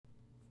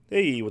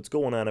Hey, what's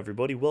going on,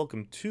 everybody?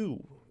 Welcome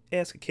to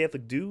Ask a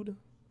Catholic Dude.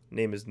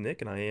 Name is Nick,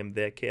 and I am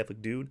that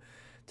Catholic dude.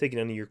 Taking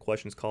any of your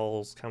questions,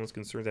 calls, comments,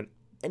 concerns on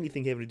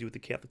anything having to do with the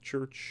Catholic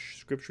Church,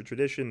 Scripture,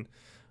 tradition,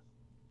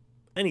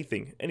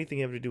 anything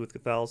having to do with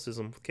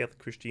Catholicism, with Catholic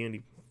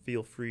Christianity.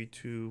 Feel free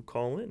to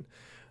call in.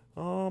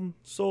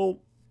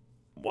 So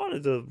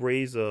wanted to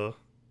raise a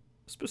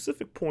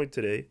specific point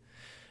today,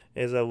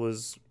 as I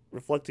was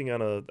reflecting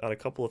on a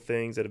couple of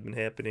things that have been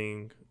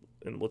happening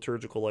in the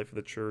liturgical life of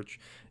the church,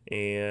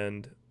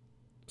 and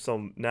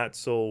some not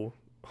so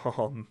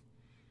um,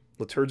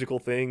 liturgical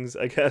things,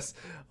 I guess.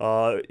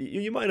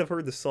 You might have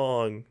heard the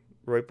song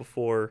right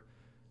before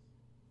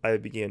I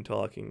began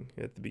talking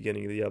at the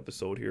beginning of the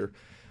episode here.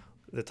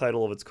 The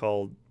title of it's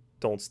called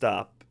 "Don't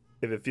Stop.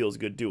 If It Feels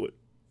Good, Do It,"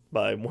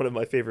 by one of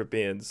my favorite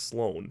bands,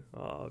 Sloan,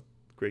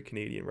 great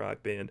Canadian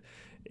rock band,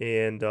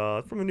 and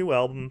from a new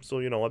album. So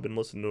I've been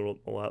listening to it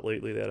a lot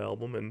lately, that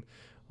album, and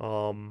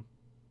um,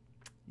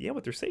 yeah,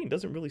 what they're saying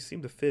doesn't really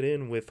seem to fit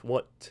in with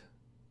what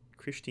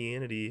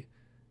Christianity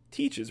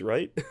teaches,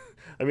 right?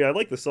 I mean, I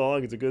like the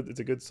song. It's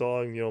a good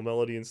song,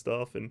 melody and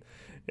stuff, and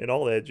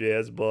all that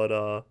jazz. But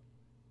well,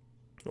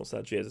 it's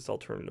not jazz. It's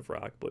alternative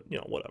rock. But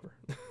whatever.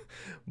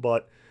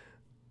 But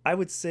I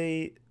would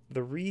say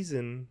the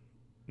reason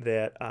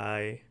that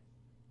I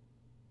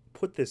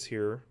put this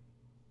here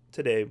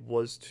today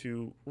was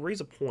to raise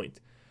a point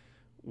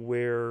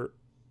where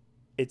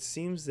it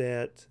seems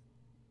that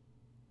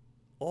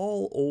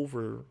all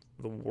over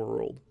the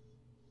world,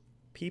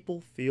 people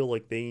feel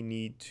like they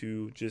need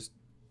to just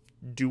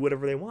do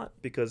whatever they want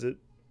because it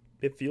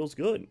feels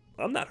good.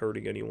 I'm not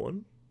hurting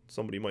anyone.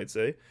 Somebody might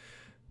say,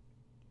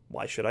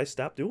 why should I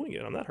stop doing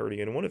it? I'm not hurting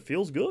anyone. It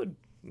feels good.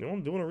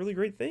 I'm doing a really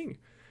great thing.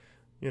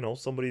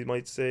 Somebody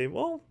might say,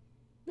 well,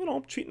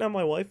 I'm cheating on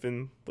my wife,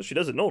 and what she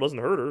doesn't know doesn't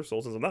hurt her. So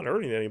since I'm not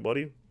hurting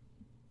anybody,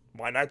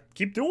 why not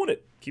keep doing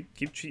it?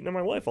 Keep cheating on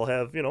my wife. I'll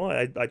have,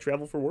 I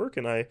travel for work,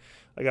 and I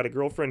got a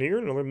girlfriend here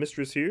and another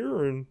mistress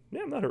here, and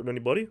yeah, I'm not hurting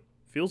anybody.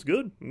 Feels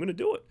good. I'm gonna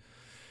do it.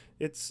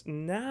 It's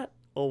not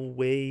a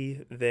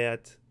way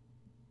that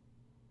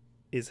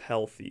is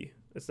healthy.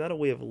 It's not a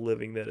way of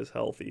living that is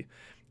healthy.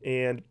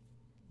 And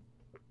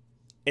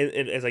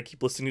and as I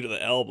keep listening to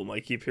the album,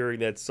 I keep hearing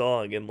that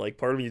song, and like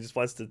part of me just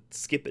wants to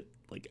skip it.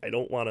 Like I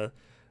don't want to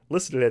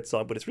listen to that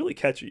song, but it's really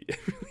catchy. It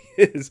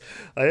really is.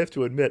 I have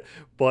to admit.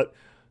 But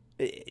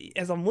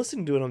as I'm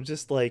listening to it, I'm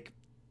just like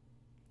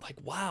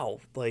wow.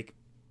 Like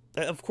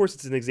of course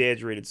it's an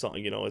exaggerated song.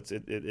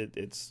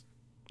 It's.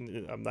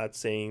 I'm not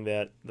saying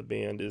that the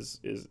band is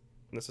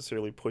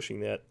necessarily pushing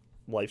that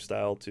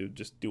lifestyle to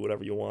just do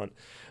whatever you want,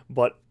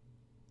 but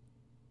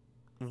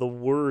the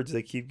words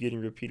that keep getting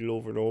repeated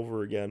over and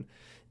over again,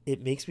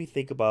 it makes me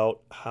think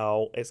about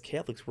how, as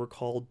Catholics, we're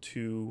called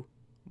to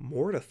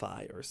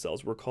mortify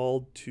ourselves. We're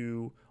called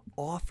to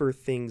offer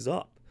things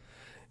up.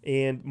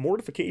 And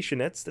mortification,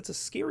 that's a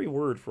scary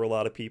word for a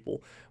lot of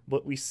people.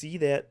 But we see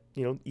that,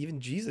 even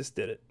Jesus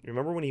did it.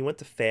 Remember when he went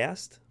to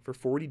fast for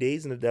 40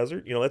 days in the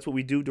desert? That's what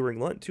we do during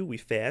Lent too. We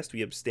fast,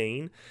 we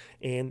abstain,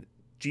 and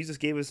Jesus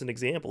gave us an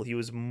example. He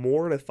was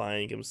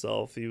mortifying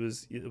himself. It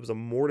was a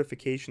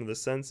mortification of the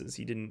senses.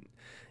 He didn't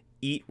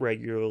eat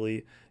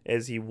regularly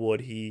as he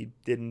would. He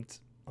didn't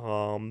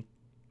do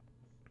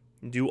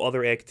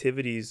other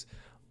activities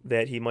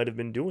that he might have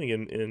been doing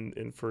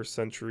in first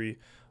century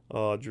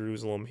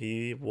Jerusalem.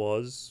 He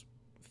was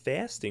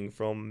fasting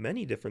from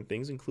many different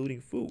things, including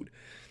food.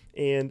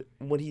 And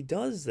when he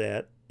does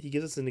that, he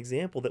gives us an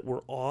example that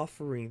we're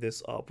offering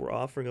this up. We're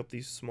offering up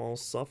these small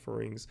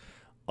sufferings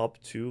up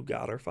to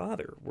God our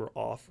Father. We're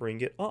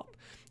offering it up.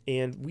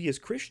 And we as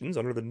Christians,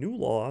 under the new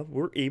law,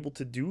 we're able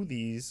to do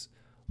these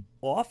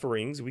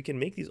offerings. We can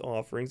make these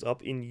offerings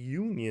up in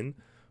union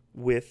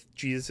with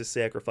Jesus'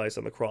 sacrifice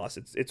on the cross.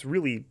 It's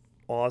really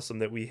awesome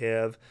that we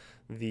have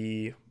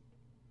the,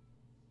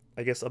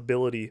 I guess,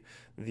 ability,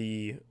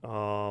 the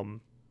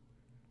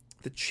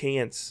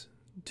chance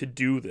to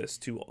do this,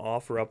 to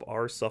offer up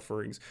our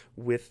sufferings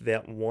with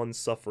that one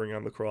suffering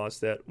on the cross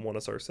that won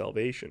us our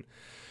salvation.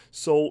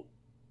 So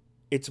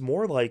it's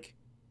more like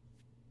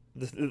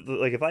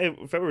like if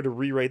I were to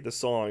rewrite the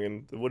song,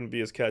 and it wouldn't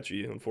be as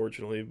catchy,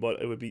 unfortunately,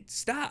 but it would be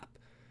stop.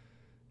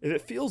 If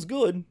it feels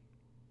good,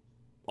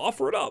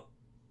 offer it up,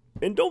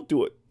 and don't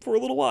do it for a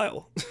little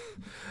while.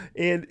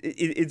 And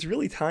it's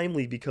really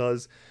timely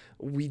because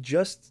we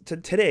just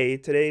today,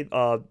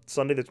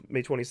 Sunday, the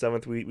May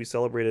 27th, we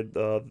celebrated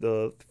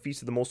the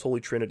feast of the Most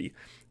Holy Trinity,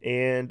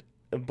 and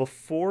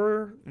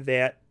before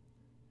that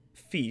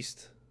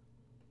feast,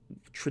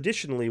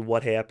 traditionally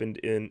what happened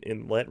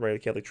in Latin Rite of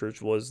the Catholic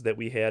Church was that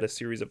we had a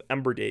series of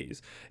Ember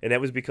Days, and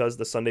that was because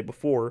the Sunday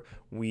before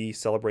we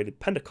celebrated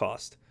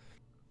Pentecost.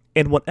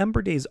 And what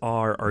Ember Days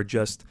are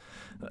just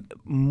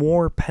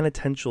more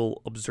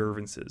penitential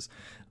observances.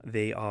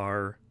 They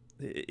are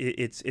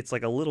it's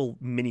like a little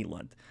mini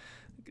Lent.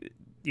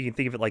 You can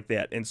think of it like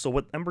that. And so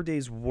what Ember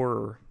Days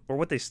were, or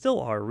what they still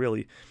are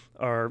really,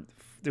 are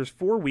there's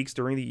 4 weeks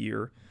during the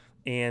year,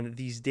 and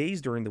these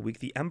days during the week,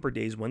 the Ember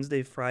Days,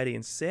 Wednesday, Friday,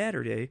 and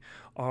Saturday,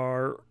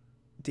 are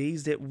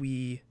days that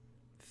we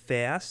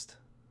fast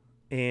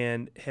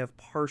and have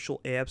partial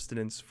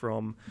abstinence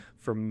from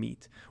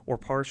meat, or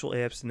partial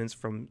abstinence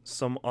from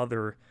some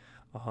other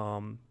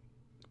um,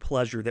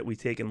 pleasure that we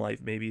take in life,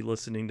 maybe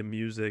listening to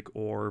music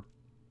or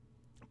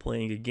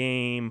playing a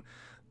game,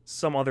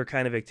 some other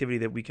kind of activity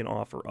that we can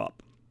offer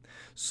up.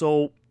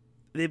 So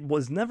it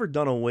was never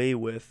done away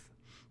with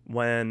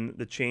when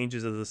the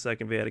changes of the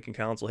Second Vatican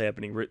Council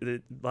happening. A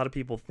lot of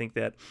people think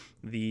that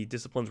the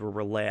disciplines were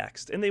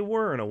relaxed, and they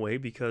were in a way,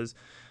 because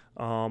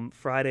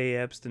Friday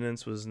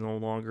abstinence was no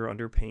longer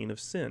under pain of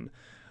sin,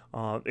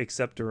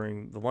 except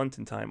during the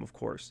Lenten time, of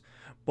course.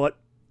 But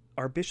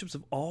our bishops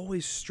have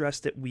always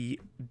stressed that we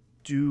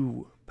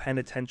do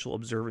penitential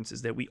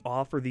observances, that we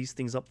offer these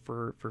things up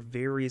for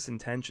various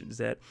intentions,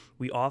 that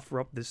we offer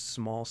up this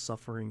small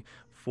suffering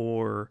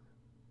for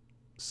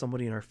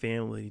somebody in our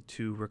family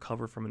to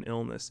recover from an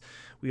illness.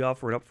 We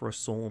offer it up for a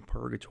soul in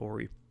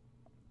purgatory.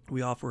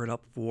 We offer it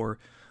up for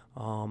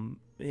an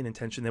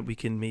intention that we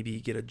can maybe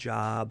get a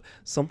job,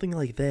 something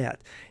like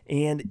that.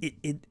 And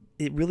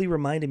it really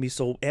reminded me.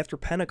 So after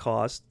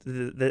Pentecost,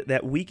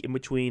 that week in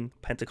between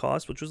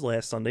Pentecost, which was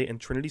last Sunday, and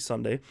Trinity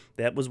Sunday,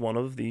 that was one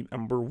of the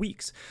Ember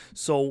weeks.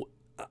 So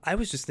I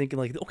was just thinking,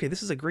 like, okay,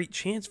 this is a great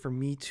chance for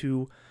me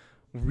to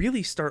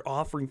really start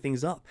offering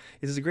things up.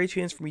 This is a great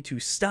chance for me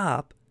to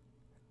stop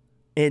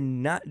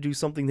and not do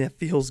something that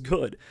feels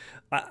good.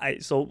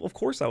 So of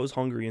course I was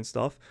hungry and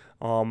stuff.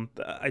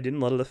 I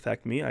didn't let it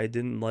affect me. I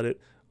didn't let it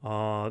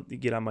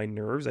get on my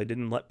nerves. I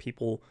didn't let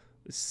people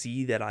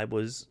see that I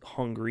was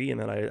hungry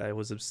and that I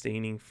was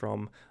abstaining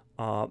from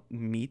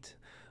meat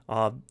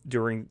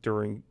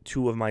during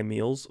 2 of my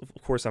meals.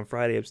 Of course, on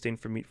Friday I abstained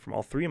from meat from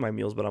all 3 of my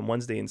meals, but on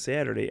Wednesday and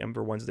Saturday,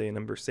 Ember Wednesday and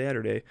Ember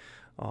Saturday,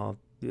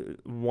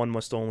 one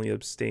must only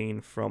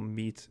abstain from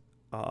meat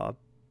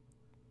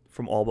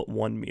from all but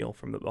one meal,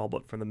 from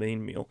the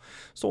main meal.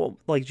 So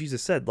like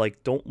Jesus said,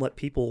 like, don't let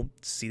people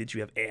see that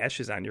you have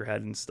ashes on your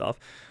head and stuff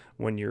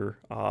when you're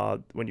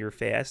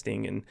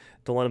fasting, and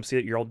don't let them see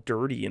that you're all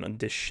dirty and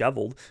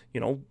disheveled.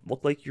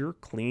 Look like you're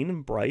clean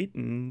and bright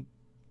and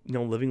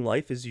living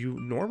life as you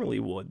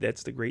normally would.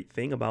 That's the great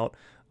thing about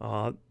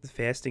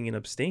fasting and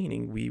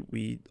abstaining.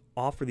 We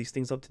offer these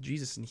things up to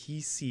Jesus, and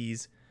he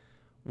sees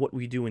what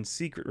we do in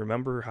secret.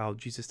 Remember how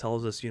Jesus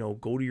tells us,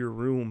 go to your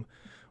room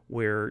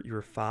where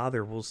your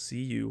Father will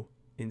see you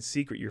in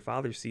secret. Your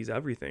Father sees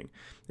everything.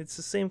 It's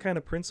the same kind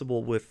of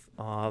principle with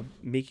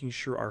making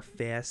sure our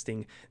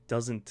fasting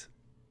doesn't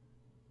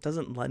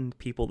lend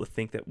people to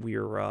think that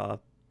we're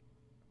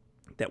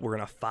in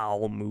a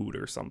foul mood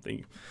or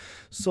something.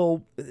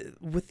 So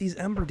with these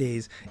Ember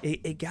days,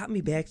 it got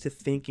me back to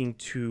thinking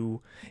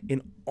to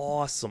an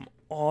awesome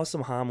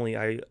homily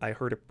I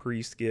heard a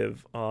priest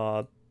give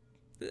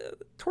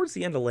towards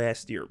the end of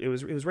last year. It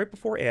was right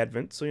before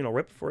Advent, so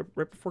right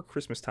before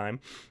Christmas time,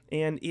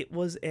 and it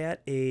was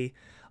at a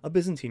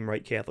Byzantine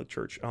Rite Catholic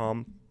church,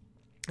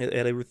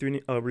 at a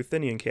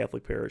Ruthenian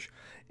Catholic parish.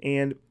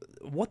 And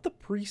what the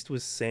priest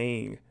was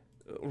saying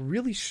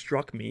really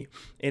struck me,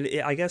 and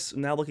I guess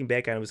now looking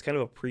back on it, it was kind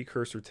of a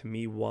precursor to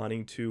me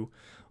wanting to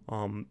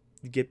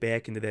get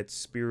back into that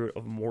spirit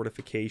of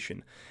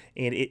mortification.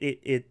 And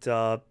it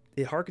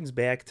harkens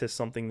back to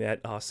something that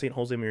Saint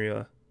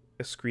Josemaria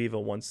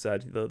Escriva once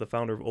said, the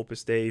founder of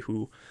Opus Dei,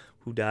 who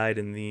died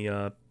in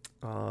the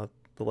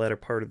latter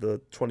part of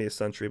the 20th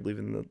century, I believe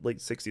in the late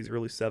 60s,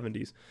 early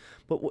 70s.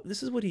 But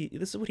this is what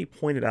he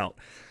pointed out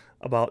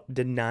about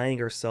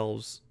denying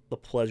ourselves the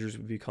pleasures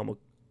we become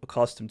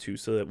accustomed to,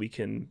 so that we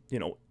can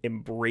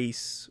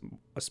embrace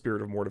a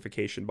spirit of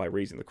mortification by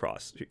raising the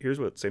cross. Here's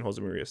what St.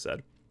 Josemaria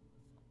said: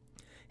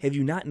 "Have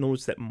you not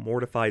noticed that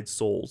mortified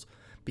souls,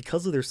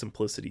 because of their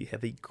simplicity,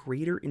 have a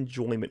greater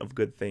enjoyment of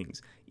good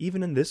things,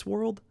 even in this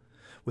world?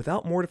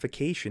 Without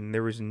mortification,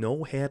 there is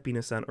no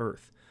happiness on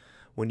earth.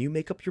 When you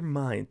make up your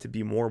mind to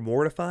be more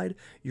mortified,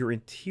 your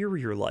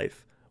interior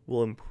life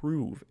will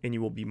improve and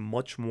you will be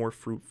much more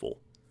fruitful."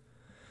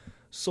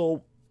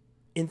 So,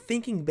 in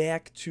thinking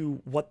back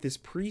to what this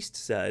priest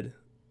said,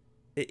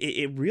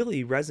 it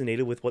really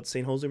resonated with what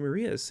St.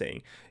 Josemaria is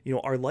saying.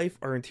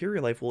 Our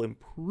interior life will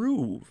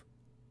improve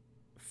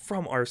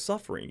from our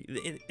suffering,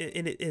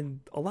 and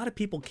a lot of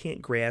people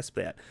can't grasp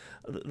that.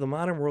 The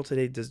modern world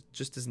today does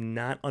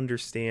not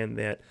understand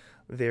that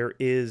there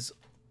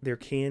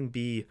can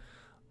be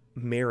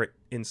merit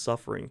in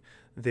suffering.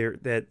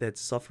 That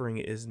suffering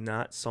is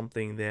not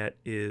something that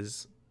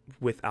is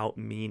without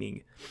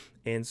meaning.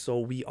 And so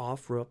we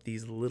offer up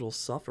these little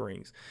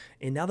sufferings.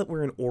 And now that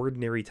we're in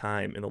ordinary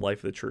time in the life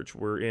of the church,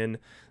 we're in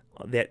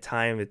that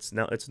time. It's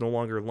no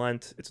longer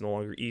Lent, it's no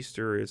longer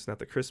Easter, it's not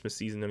the Christmas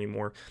season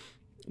anymore.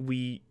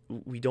 We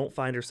don't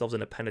find ourselves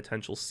in a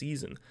penitential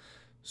season.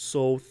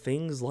 So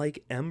things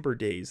like Ember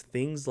days,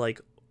 things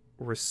like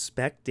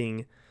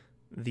respecting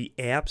the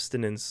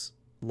abstinence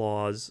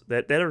laws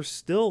that are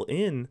still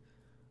in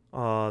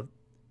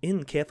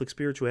Catholic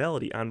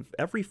spirituality on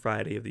every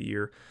Friday of the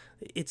year,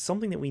 it's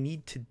something that we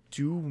need to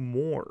do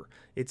more.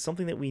 It's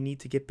something that we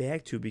need to get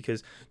back to,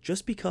 because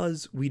just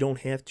because we don't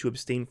have to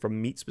abstain from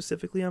meat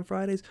specifically on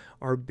Fridays,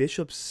 our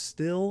bishops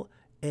still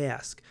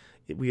ask.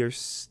 We are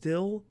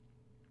still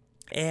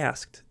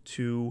asked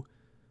to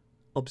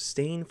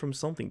abstain from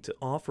something, to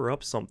offer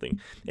up something.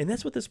 And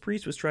that's what this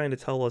priest was trying to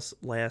tell us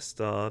last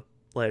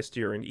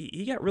year. And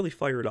he got really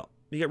fired up.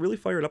 He got really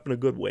fired up in a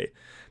good way,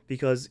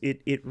 because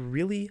it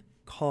really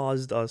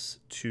caused us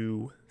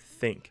to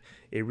think.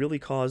 It really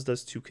caused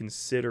us to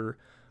consider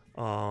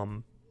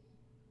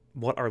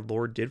what our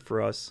Lord did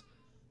for us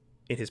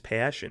in his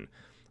passion,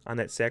 on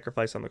that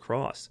sacrifice on the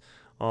cross.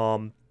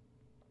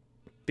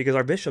 Because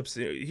our bishops,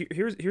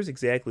 here's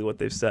exactly what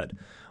they've said.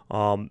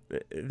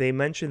 They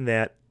mentioned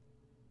that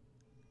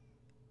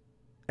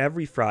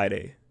every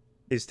Friday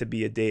is to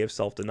be a day of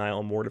self-denial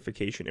and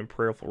mortification and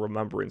prayerful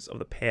remembrance of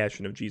the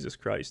passion of Jesus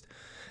Christ.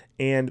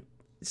 And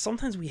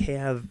sometimes we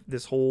have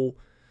this whole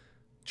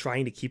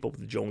trying to keep up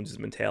with the Joneses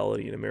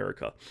mentality in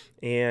America.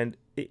 And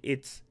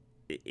it's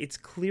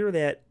clear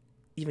that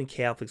even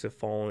Catholics have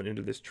fallen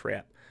into this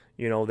trap.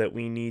 That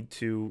we need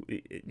to,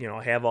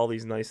 have all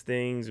these nice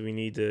things. We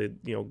need to,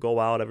 go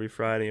out every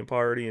Friday and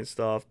party and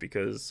stuff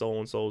because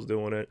so-and-so is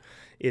doing it.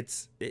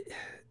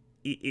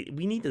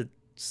 We need to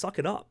suck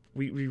it up.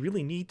 We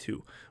really need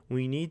to.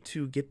 We need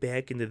to get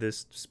back into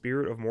this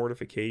spirit of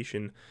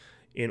mortification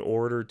in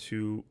order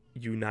to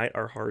unite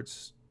our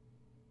hearts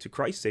to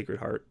Christ's Sacred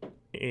Heart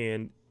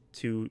and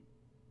to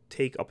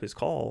take up his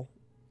call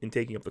in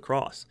taking up the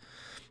cross.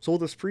 So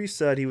what this priest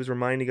said, he was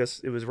reminding us,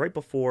 it was right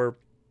before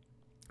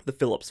the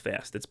Philip's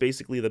fast. It's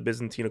basically the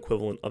Byzantine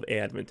equivalent of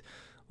Advent,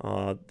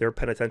 their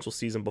penitential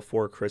season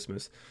before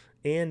Christmas.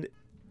 And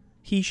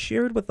he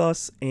shared with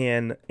us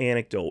an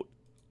anecdote,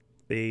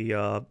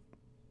 a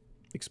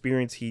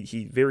experience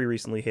he very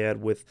recently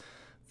had with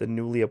the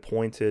newly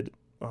appointed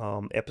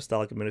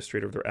apostolic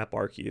administrator of their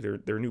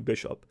eparchy, their new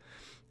bishop.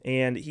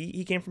 And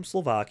he came from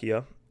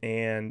Slovakia,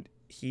 and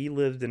he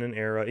lived in an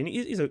era, and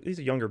he's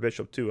a younger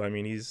bishop too. I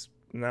mean, he's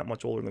not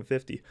much older than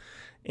 50.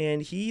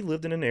 And he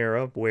lived in an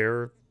era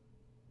where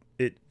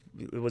it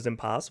was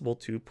impossible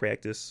to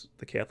practice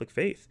the Catholic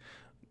faith.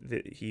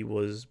 He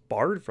was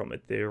barred from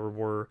it. There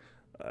were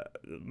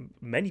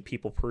many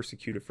people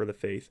persecuted for the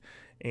faith,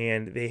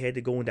 and they had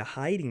to go into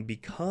hiding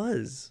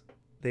because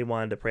they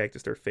wanted to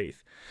practice their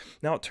faith.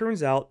 Now, it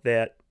turns out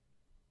that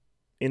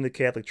in the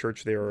Catholic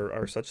Church there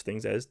are such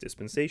things as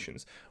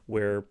dispensations,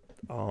 where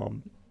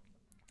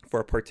for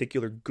a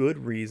particular good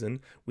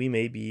reason we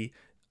may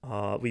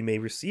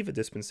receive a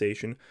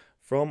dispensation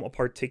from a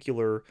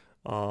particular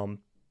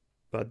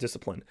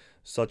discipline,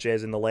 such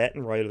as in the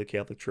Latin Rite of the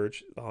Catholic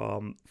Church,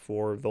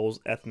 for those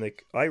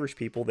ethnic Irish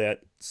people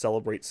that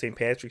celebrate St.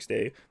 Patrick's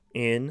Day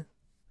in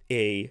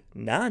a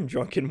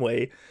non-drunken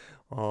way.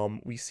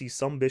 We see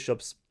some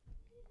bishops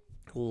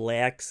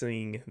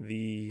laxing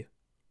the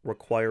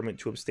requirement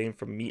to abstain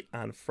from meat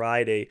on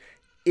Friday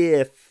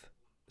if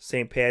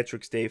St.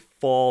 Patrick's Day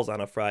falls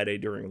on a Friday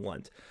during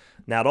Lent.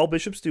 Not all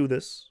bishops do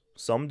this.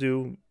 Some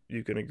do.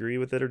 You can agree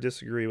with it or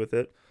disagree with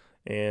it,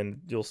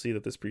 and you'll see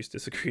that this priest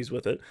disagrees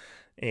with it,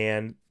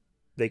 and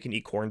they can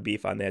eat corned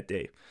beef on that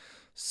day.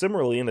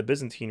 Similarly, in the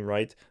Byzantine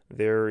Rite,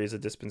 there is a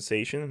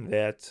dispensation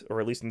that,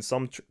 or at least in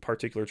some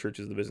particular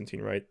churches of the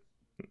Byzantine Rite,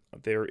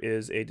 there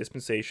is a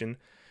dispensation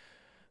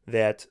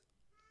that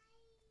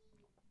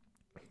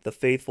the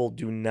faithful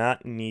do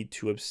not need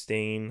to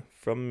abstain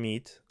from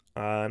meat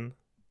on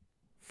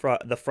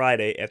the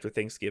Friday after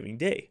Thanksgiving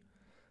Day.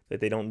 That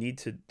they don't need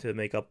to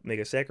make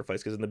a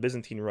sacrifice, because in the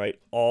Byzantine Rite,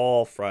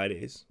 all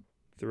Fridays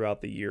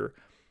throughout the year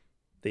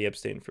they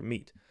abstain from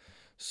meat.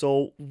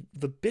 So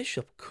the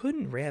bishop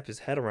couldn't wrap his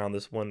head around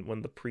this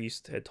when the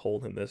priest had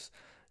told him this,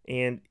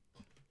 and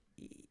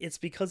it's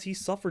because he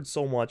suffered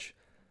so much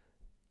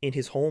in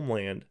his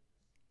homeland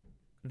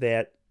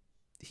that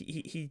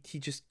he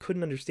just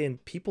couldn't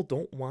understand. People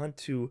don't want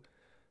to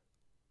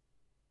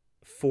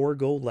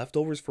forego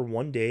leftovers for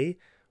one day,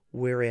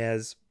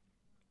 whereas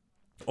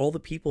all the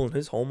people in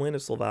his homeland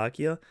of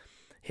Slovakia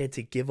had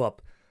to give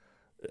up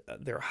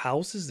their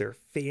houses, their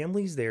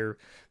families. They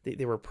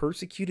were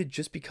persecuted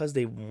just because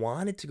they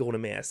wanted to go to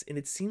Mass. And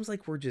it seems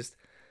like we're just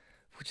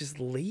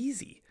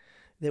lazy,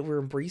 that we're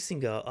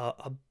embracing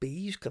a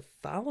beige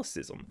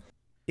Catholicism.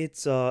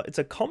 It's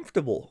a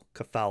comfortable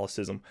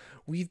Catholicism.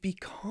 We've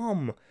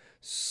become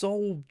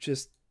so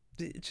just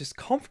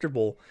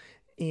comfortable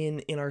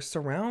in our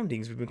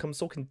surroundings. We've become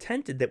so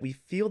contented that we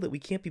feel that we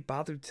can't be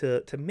bothered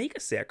to make a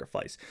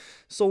sacrifice.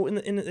 So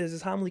as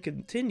his homily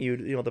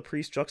continued, the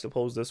priest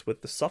juxtaposed this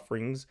with the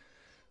sufferings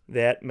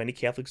that many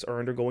Catholics are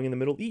undergoing in the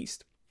Middle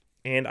East.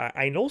 And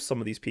I know some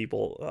of these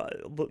people.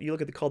 You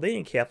look at the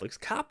Chaldean Catholics,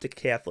 Coptic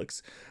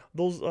Catholics,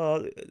 those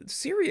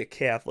Syriac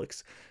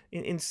Catholics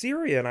in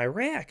Syria and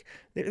Iraq.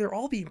 They're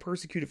all being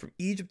persecuted from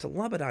Egypt to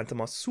Lebanon to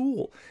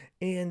Mosul.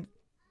 And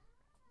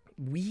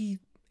we,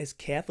 as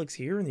Catholics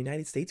here in the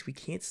United States, we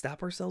can't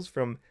stop ourselves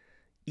from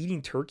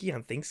eating turkey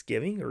on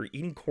Thanksgiving or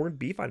eating corned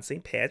beef on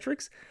St.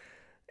 Patrick's.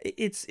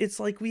 It's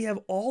like we have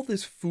all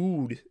this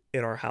food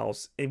in our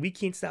house, and we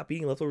can't stop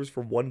eating leftovers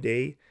for one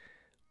day,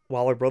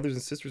 while our brothers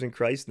and sisters in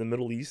Christ in the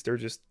Middle East are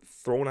just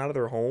thrown out of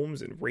their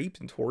homes and raped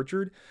and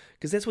tortured,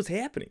 because that's what's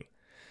happening.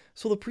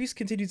 So the priest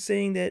continued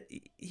saying that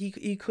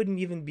he couldn't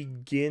even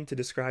begin to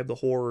describe the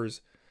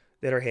horrors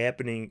that are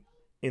happening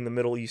in the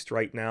Middle East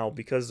right now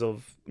because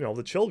of,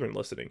 the children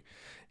listening.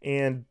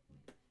 And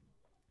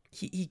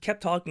he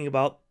kept talking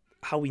about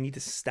how we need to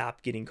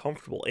stop getting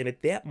comfortable. And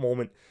at that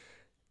moment,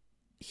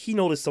 he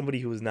noticed somebody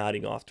who was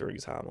nodding off during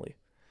his homily.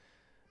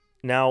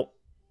 Now,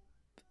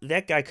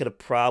 that guy could have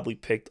probably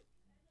picked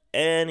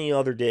any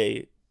other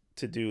day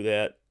to do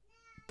that,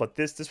 but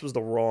this was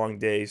the wrong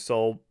day.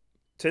 So,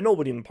 to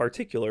nobody in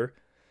particular,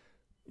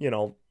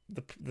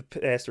 the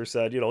pastor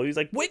said, he's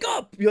like, wake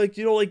up! We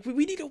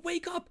need to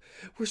wake up.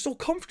 We're so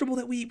comfortable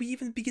that we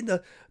even begin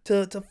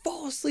to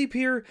fall asleep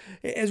here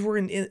as we're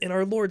in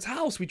our Lord's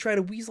house. We try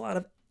to weasel out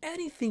of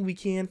anything we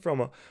can, from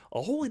a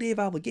holy day of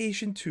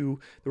obligation to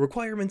the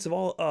requirements of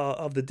all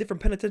of the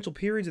different penitential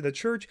periods in the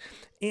church.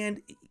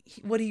 And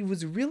what he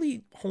was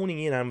really honing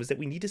in on was that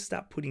we need to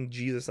stop putting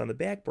Jesus on the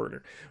back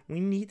burner. We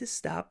need to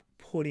stop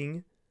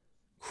putting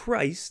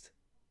Christ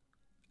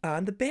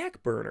on the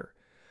back burner.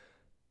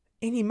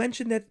 And he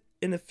mentioned that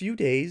in a few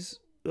days,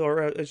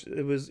 or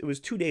it was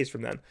 2 days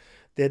from then,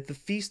 that the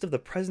feast of the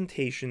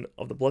presentation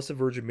of the Blessed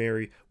Virgin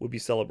Mary would be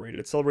celebrated.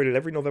 It's celebrated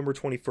every November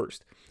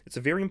 21st. It's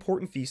a very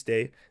important feast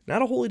day,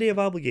 not a holy day of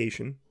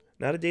obligation,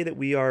 not a day that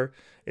we are,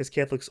 as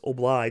Catholics,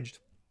 obliged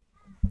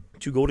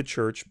to go to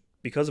church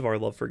because of our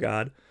love for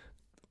God,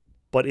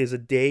 but is a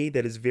day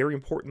that is very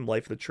important in the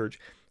life of the church.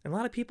 And a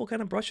lot of people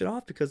kind of brush it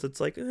off because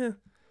it's like,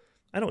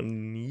 I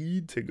don't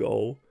need to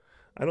go.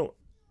 I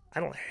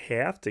don't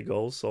have to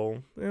go,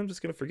 so I'm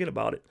just going to forget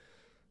about it.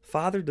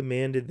 Father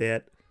demanded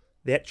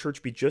that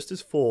church be just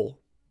as full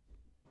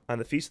on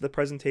the Feast of the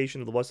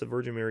Presentation of the Blessed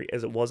Virgin Mary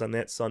as it was on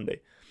that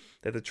Sunday,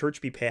 that the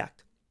church be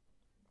packed,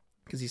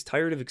 because he's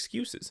tired of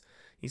excuses.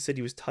 He said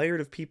he was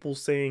tired of people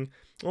saying,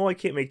 oh, I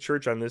can't make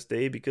church on this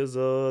day because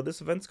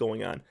this event's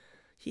going on.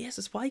 He asked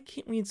us, why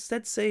can't we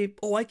instead say,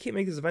 oh, I can't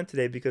make this event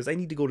today because I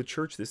need to go to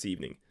church this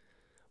evening?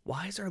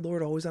 Why is our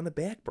Lord always on the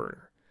back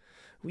burner?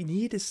 We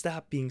need to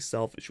stop being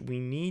selfish. We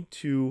need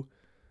to,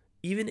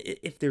 even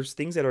if there's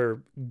things that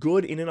are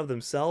good in and of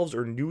themselves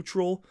or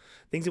neutral,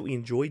 things that we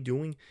enjoy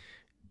doing,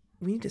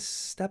 we need to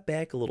step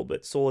back a little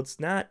bit. So it's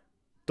not,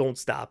 don't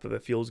stop. If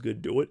it feels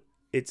good, do it.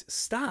 It's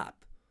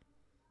stop.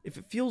 If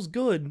it feels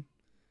good,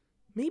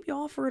 maybe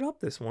offer it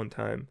up this one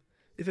time.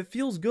 If it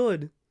feels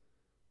good,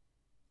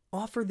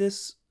 offer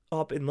this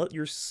up and let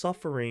your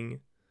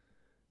suffering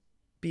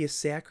be a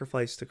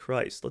sacrifice to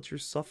Christ. Let your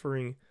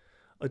suffering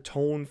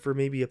atone for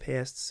maybe a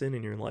past sin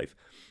in your life.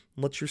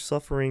 Let your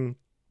suffering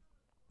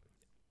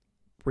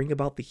bring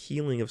about the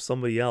healing of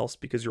somebody else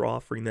because you're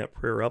offering that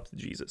prayer up to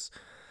Jesus.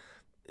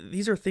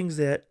 These are things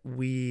that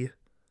we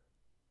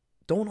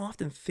don't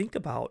often think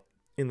about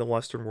in the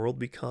Western world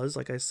because,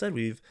 like I said,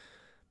 we've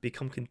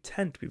become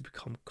content, we've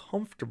become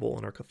comfortable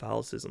in our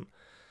Catholicism.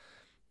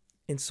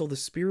 And so the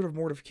spirit of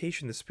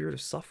mortification, the spirit of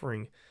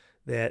suffering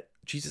that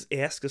Jesus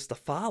asks us to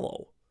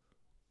follow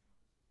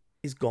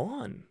is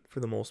gone for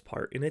the most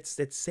part. And it's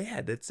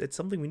sad. It's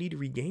something we need to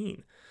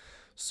regain.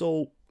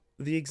 So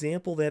the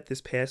example that this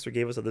pastor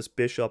gave us of this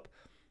bishop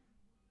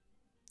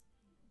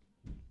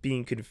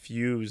being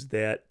confused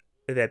that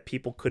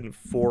people couldn't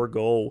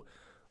forego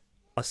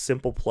a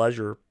simple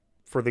pleasure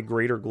for the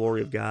greater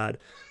glory of God,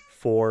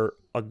 for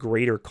a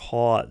greater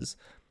cause.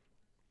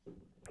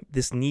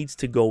 This needs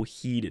to go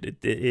heeded.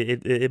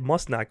 It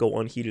must not go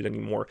unheeded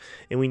anymore.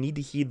 And we need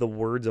to heed the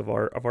words of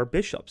our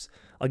bishops.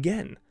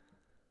 Again,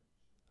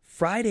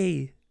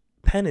 Friday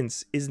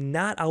penance is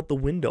not out the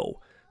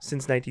window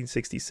since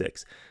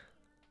 1966.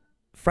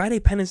 Friday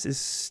penance is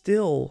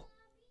still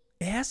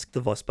asked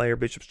of us by our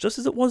bishops, just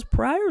as it was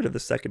prior to the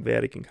Second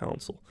Vatican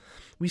Council.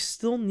 We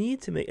still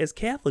need to make, as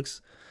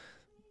Catholics,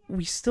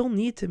 we still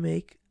need to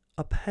make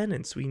a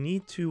penance. We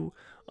need to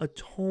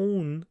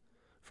atone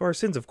for our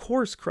sins. Of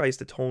course,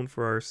 Christ atoned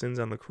for our sins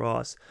on the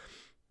cross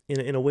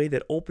in a way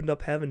that opened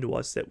up heaven to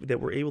us,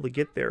 that we're able to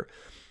get there.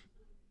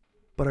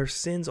 But our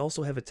sins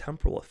also have a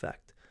temporal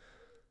effect.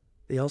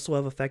 They also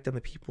have effect on the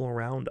people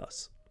around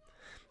us.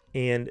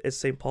 And as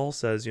St. Paul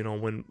says,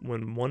 when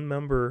one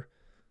member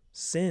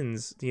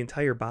sins, the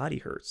entire body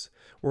hurts.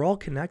 We're all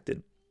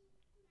connected.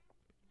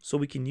 So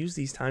we can use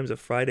these times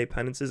of Friday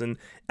penances and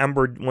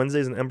Ember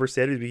Wednesdays and Ember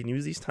Saturdays. We can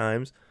use these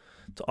times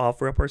to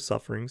offer up our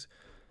sufferings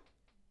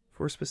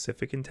for a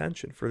specific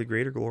intention, for the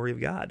greater glory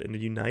of God, and to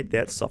unite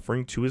that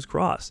suffering to his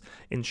cross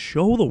and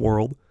show the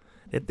world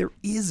that there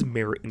is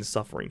merit in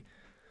suffering.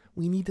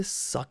 We need to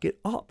suck it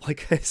up,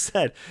 like I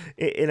said.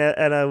 And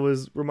I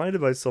was reminded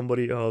by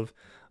somebody of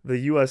the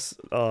U.S.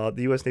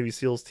 Navy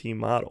SEALs team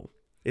motto: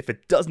 if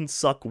it doesn't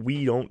suck,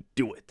 we don't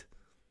do it.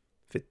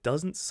 If it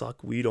doesn't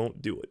suck, we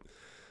don't do it.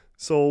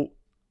 So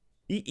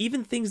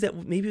even things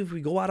that maybe if we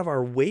go out of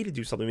our way to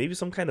do something, maybe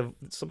some kind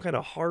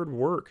of hard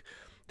work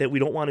that we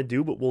don't want to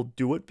do, but we'll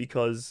do it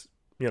because,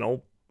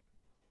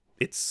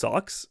 it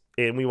sucks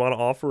and we want to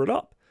offer it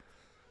up.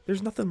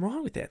 There's nothing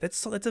wrong with that.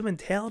 That's a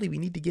mentality we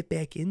need to get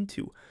back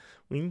into.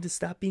 We need to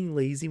stop being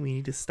lazy. We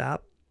need to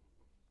stop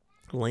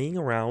laying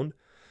around.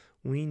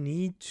 We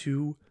need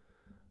to,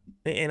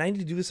 and I need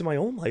to do this in my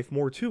own life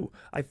more too.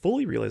 I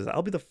fully realize that.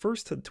 I'll be the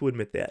first to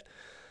admit that.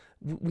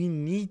 We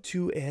need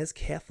to, as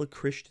Catholic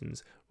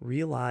Christians,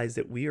 realize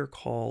that we are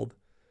called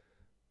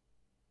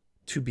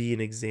to be an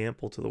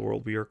example to the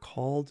world. We are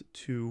called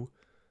to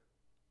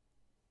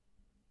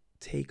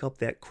take up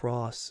that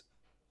cross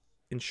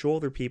and show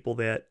other people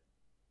that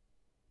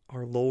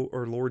our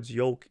Lord's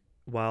yoke,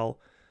 while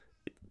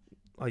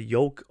a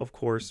yoke, of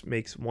course,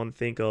 makes one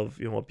think of,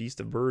 a beast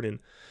of burden,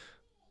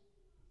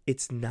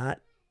 it's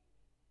not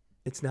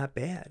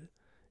bad.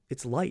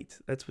 It's light.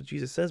 That's what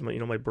Jesus says.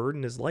 My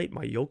burden is light.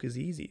 My yoke is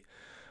easy.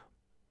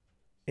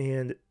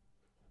 And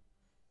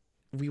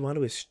we want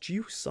to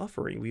eschew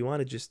suffering. We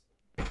want to just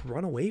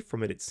run away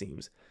from it, it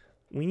seems.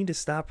 We need to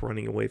stop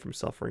running away from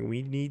suffering.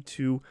 We need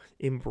to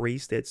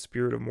embrace that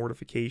spirit of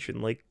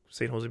mortification, like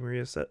St.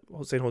 Josemaria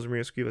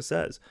Escriva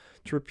says.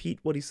 To repeat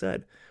what he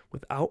said,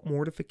 without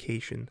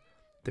mortification,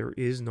 there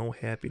is no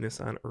happiness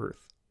on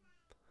earth.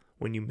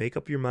 When you make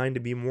up your mind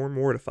to be more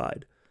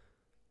mortified,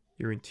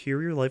 your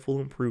interior life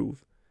will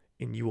improve,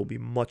 and you will be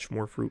much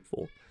more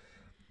fruitful.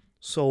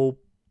 So,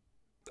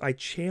 I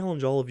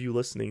challenge all of you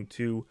listening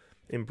to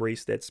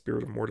embrace that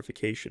spirit of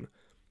mortification.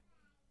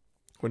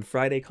 When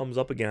Friday comes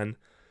up again,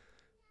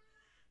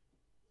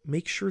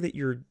 make sure that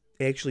you're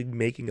actually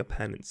making a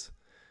penance,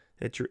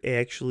 that you're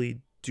actually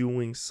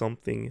doing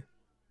something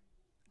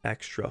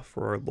extra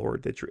for our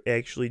Lord, that you're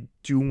actually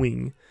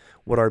doing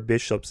what our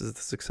bishops, as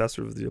the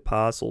successors of the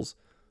apostles,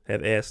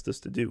 have asked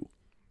us to do.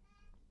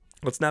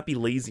 Let's not be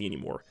lazy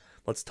anymore.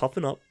 Let's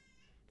toughen up.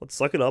 Let's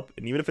suck it up.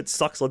 And even if it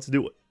sucks, let's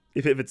do it.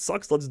 If it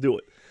sucks, let's do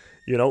it.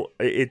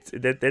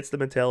 That's the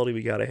mentality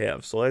we got to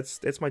have. So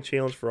that's my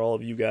challenge for all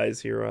of you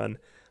guys here on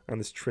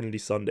this Trinity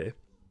Sunday.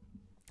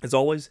 As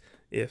always,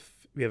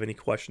 if you have any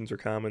questions or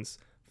comments,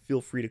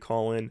 feel free to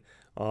call in.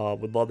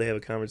 Would love to have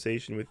a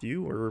conversation with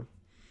you or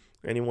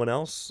anyone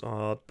else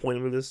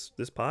pointing to this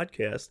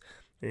podcast.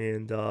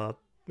 And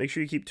make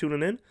sure you keep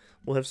tuning in.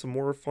 We'll have some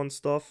more fun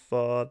stuff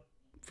for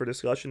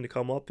discussion to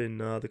come up in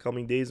the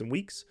coming days and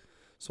weeks.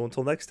 So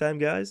until next time,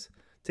 guys,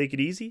 take it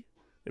easy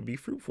and be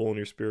fruitful in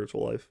your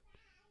spiritual life.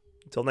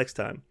 Until next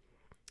time,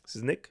 this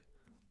is Nick,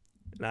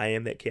 and I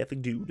am that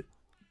Catholic dude.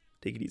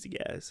 Take it easy,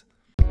 guys.